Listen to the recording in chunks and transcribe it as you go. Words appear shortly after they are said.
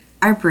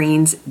our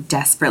brains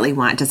desperately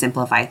want to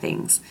simplify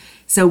things.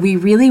 So we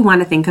really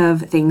want to think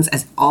of things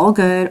as all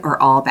good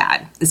or all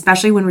bad,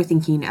 especially when we're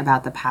thinking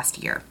about the past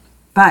year.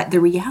 But the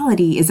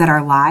reality is that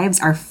our lives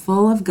are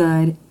full of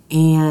good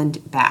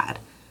and bad,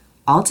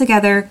 all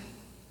together,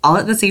 all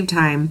at the same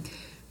time.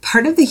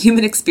 Part of the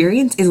human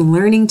experience is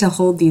learning to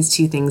hold these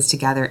two things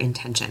together in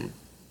tension.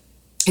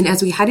 And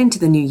as we head into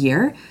the new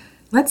year,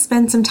 let's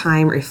spend some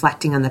time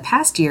reflecting on the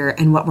past year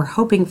and what we're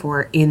hoping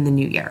for in the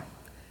new year.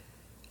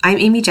 I'm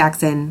Amy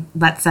Jackson.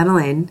 Let's settle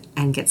in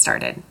and get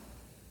started.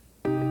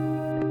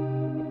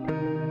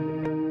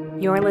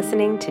 You're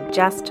listening to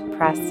Just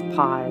Press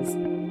Pause,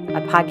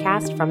 a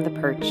podcast from The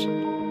Perch,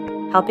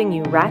 helping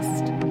you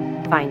rest,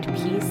 find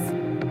peace,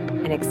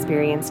 and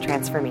experience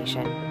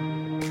transformation.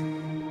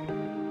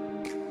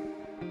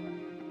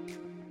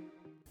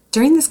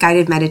 During this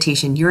guided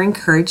meditation, you're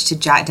encouraged to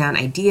jot down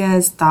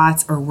ideas,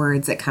 thoughts, or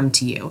words that come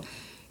to you.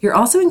 You're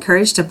also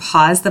encouraged to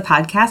pause the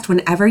podcast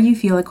whenever you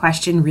feel a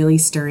question really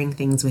stirring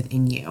things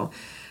within you.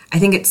 I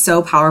think it's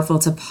so powerful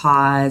to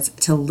pause,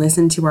 to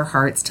listen to our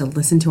hearts, to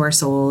listen to our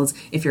souls,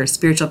 if you're a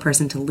spiritual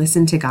person, to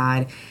listen to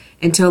God,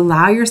 and to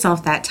allow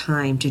yourself that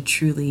time to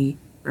truly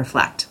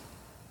reflect.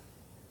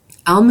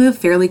 I'll move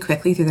fairly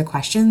quickly through the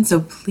questions,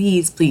 so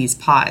please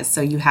pause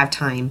so you have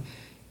time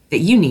that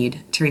you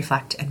need to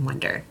reflect and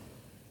wonder.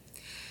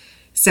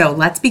 So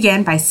let's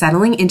begin by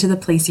settling into the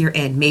place you're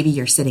in. Maybe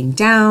you're sitting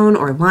down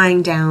or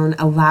lying down.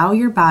 Allow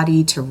your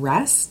body to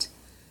rest,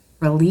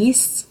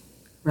 release,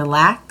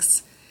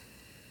 relax.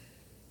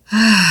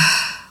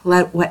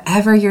 Let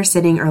whatever you're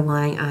sitting or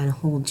lying on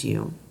hold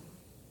you.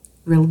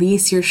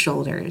 Release your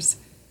shoulders.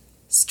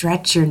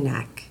 Stretch your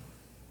neck.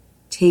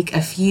 Take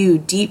a few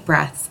deep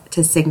breaths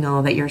to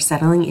signal that you're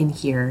settling in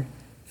here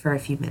for a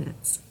few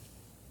minutes.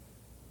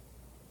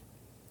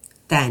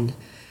 Then,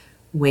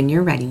 when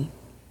you're ready,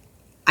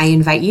 I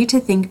invite you to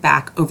think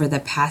back over the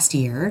past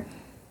year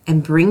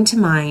and bring to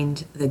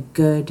mind the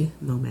good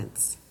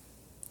moments.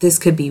 This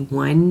could be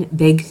one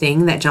big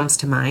thing that jumps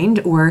to mind,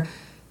 or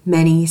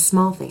many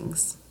small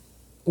things,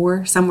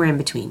 or somewhere in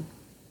between.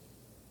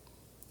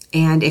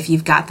 And if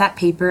you've got that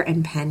paper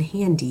and pen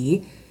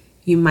handy,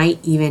 you might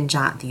even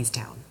jot these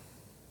down.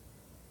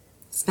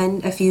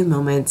 Spend a few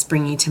moments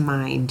bringing to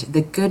mind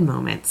the good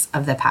moments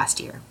of the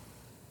past year.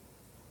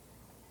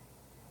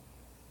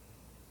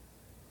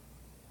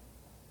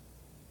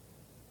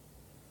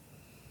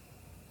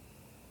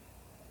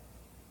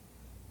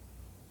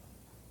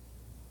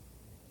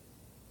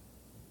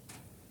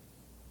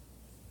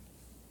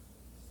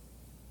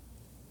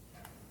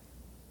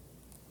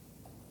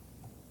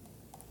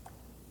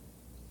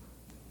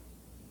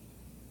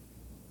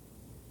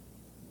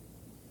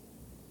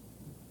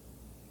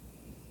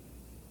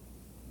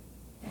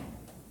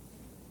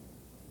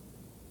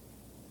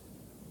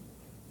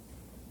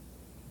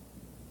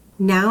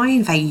 Now I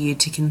invite you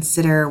to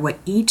consider what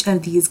each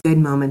of these good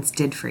moments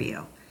did for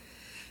you.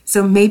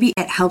 So maybe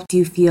it helped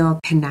you feel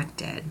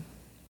connected,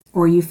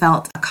 or you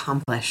felt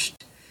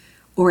accomplished,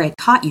 or it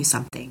taught you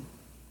something,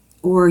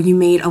 or you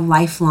made a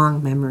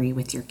lifelong memory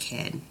with your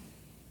kid.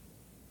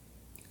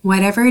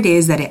 Whatever it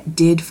is that it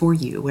did for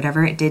you,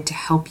 whatever it did to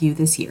help you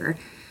this year,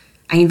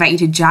 I invite you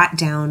to jot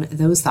down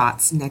those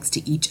thoughts next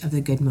to each of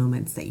the good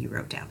moments that you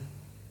wrote down.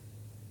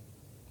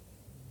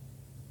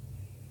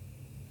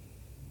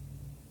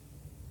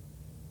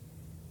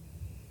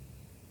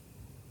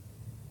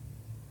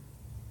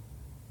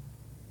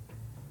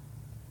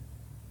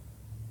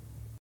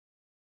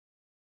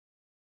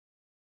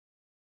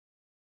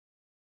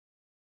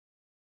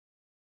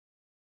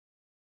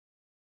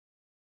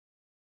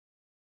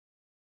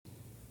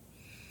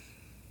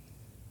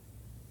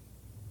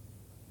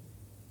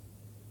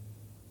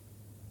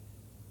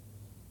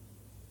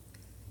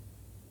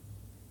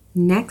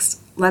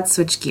 Next, let's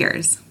switch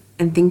gears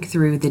and think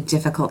through the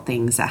difficult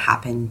things that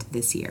happened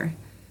this year.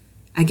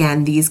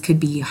 Again, these could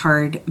be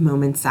hard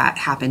moments that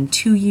happened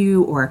to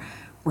you or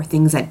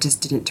things that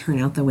just didn't turn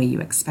out the way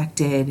you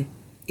expected.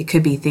 It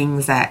could be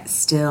things that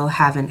still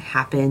haven't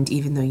happened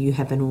even though you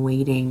have been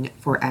waiting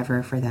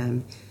forever for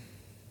them.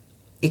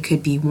 It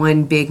could be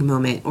one big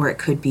moment, or it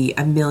could be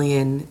a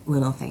million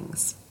little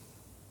things.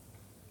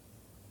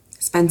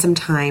 Spend some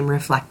time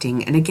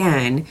reflecting, and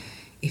again,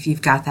 if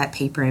you've got that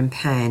paper and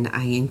pen,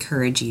 I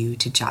encourage you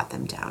to jot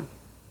them down.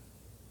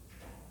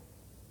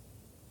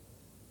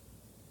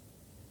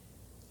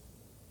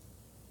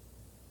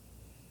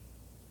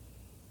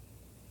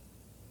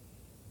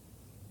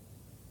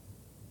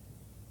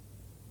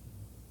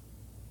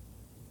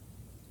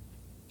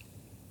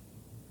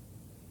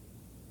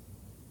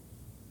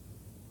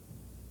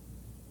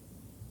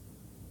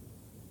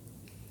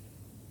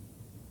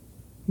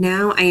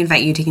 Now I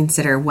invite you to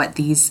consider what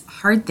these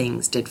hard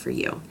things did for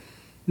you.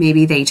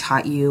 Maybe they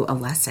taught you a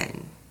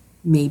lesson.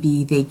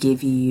 Maybe they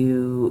gave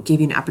you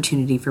an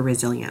opportunity for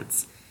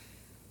resilience.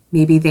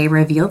 Maybe they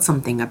revealed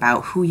something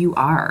about who you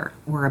are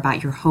or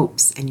about your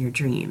hopes and your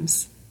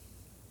dreams.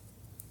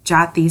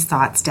 Jot these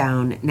thoughts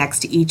down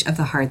next to each of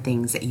the hard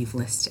things that you've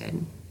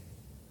listed.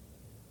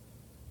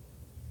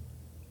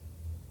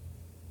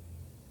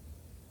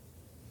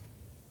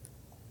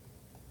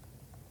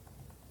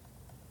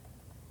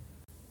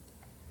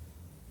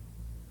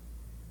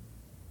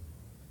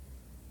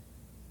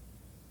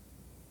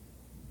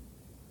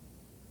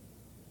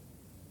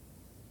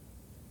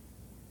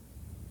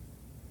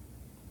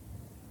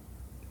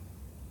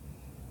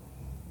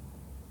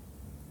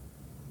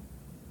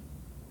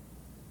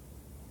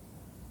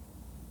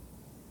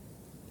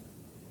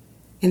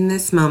 In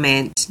this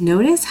moment,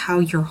 notice how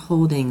you're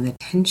holding the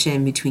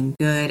tension between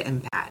good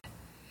and bad.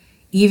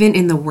 Even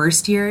in the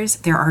worst years,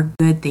 there are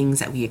good things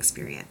that we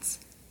experience.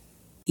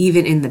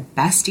 Even in the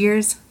best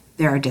years,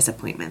 there are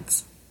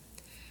disappointments.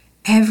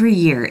 Every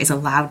year is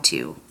allowed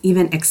to,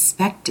 even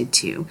expected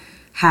to,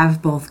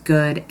 have both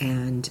good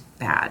and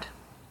bad.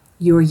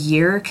 Your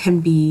year can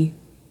be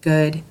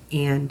good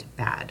and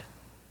bad.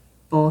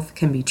 Both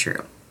can be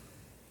true.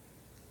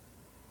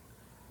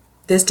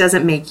 This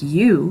doesn't make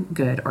you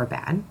good or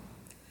bad.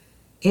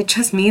 It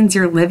just means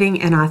you're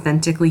living an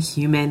authentically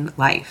human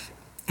life.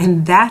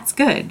 And that's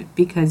good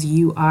because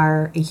you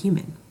are a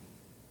human.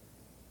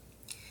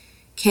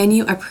 Can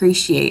you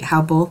appreciate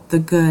how both the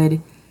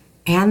good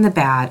and the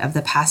bad of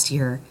the past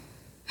year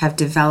have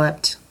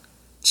developed,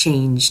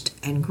 changed,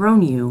 and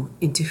grown you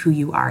into who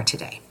you are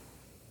today?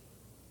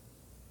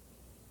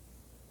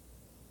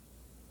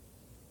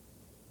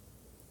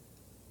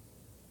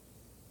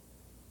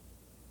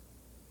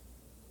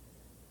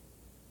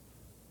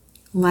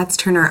 Let's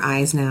turn our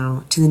eyes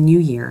now to the new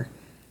year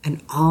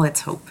and all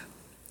its hope.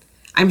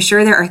 I'm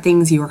sure there are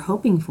things you are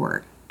hoping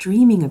for,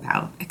 dreaming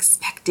about,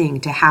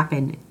 expecting to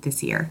happen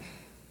this year.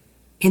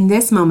 In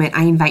this moment,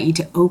 I invite you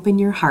to open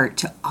your heart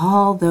to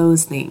all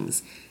those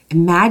things,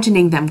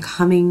 imagining them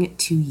coming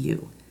to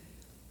you.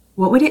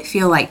 What would it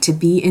feel like to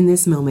be in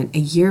this moment a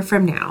year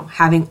from now,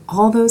 having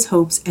all those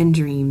hopes and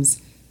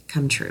dreams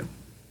come true?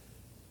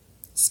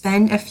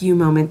 Spend a few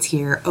moments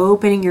here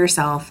opening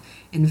yourself,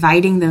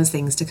 inviting those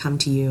things to come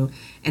to you,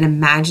 and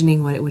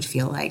imagining what it would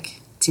feel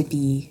like to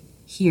be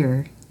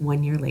here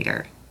 1 year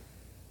later.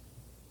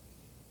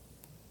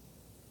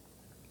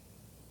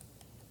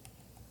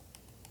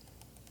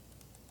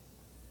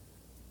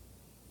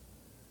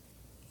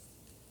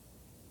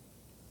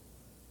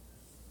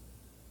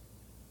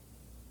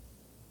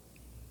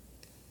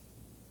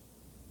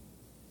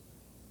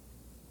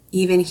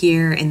 Even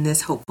here in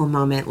this hopeful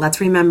moment, let's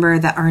remember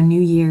that our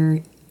new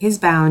year is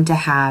bound to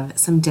have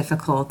some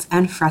difficult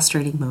and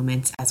frustrating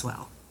moments as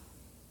well.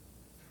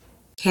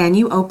 Can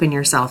you open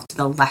yourself to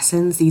the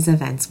lessons these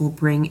events will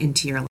bring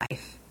into your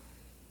life?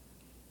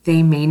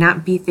 They may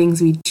not be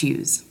things we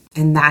choose,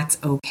 and that's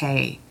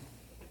okay.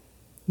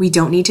 We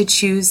don't need to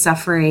choose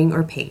suffering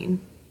or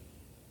pain,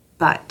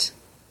 but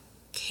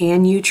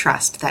can you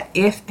trust that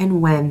if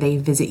and when they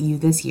visit you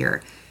this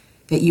year,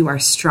 that you are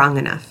strong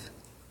enough,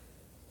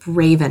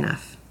 brave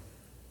enough,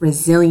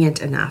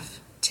 resilient enough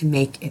to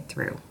make it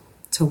through,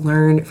 to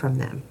learn from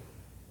them?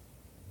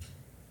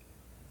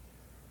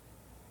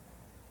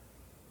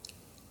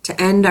 To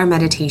end our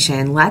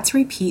meditation, let's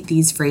repeat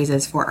these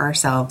phrases for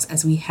ourselves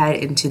as we head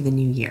into the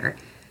new year,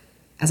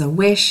 as a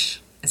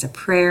wish, as a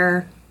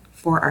prayer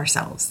for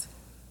ourselves.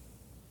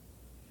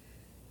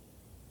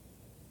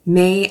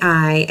 May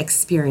I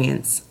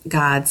experience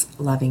God's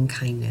loving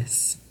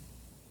kindness.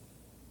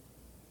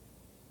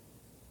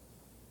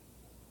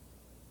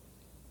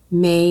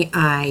 May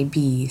I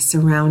be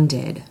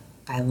surrounded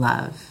by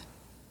love.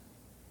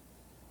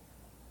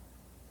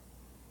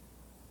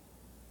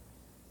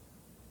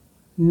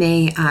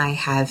 May I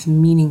have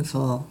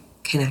meaningful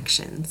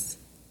connections.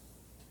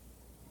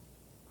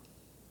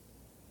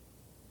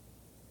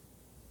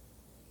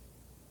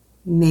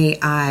 May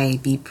I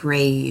be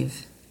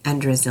brave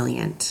and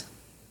resilient.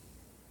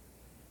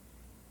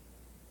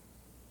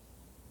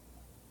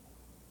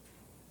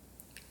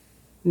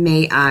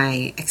 May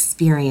I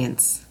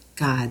experience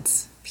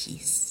God's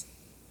peace.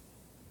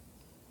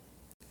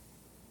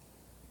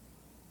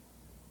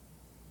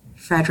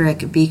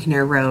 Frederick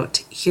Buechner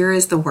wrote, "Here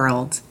is the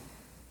world.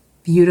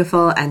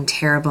 Beautiful and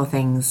terrible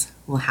things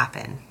will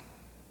happen.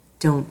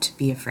 Don't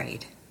be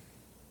afraid."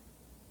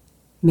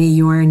 May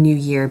your new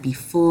year be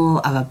full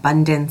of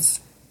abundance,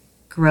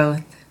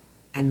 growth,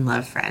 and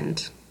love,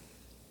 friend.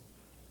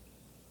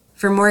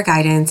 For more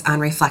guidance on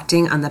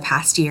reflecting on the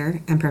past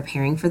year and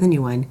preparing for the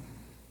new one,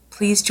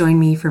 please join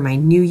me for my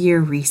New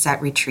Year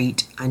Reset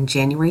Retreat on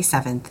January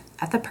 7th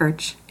at the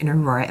Perch in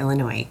Aurora,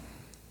 Illinois.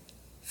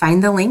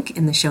 Find the link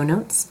in the show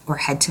notes or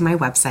head to my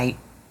website,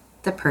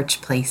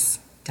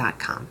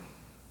 theperchplace.com.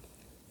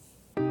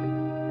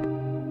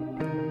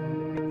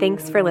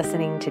 Thanks for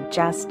listening to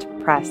Just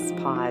Press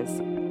Pause.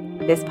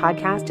 This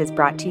podcast is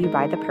brought to you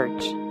by The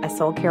Perch, a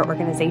soul care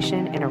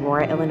organization in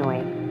Aurora,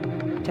 Illinois.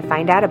 To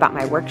find out about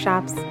my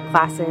workshops,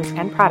 classes,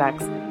 and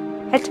products,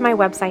 head to my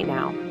website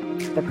now,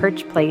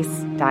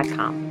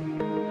 theperchplace.com.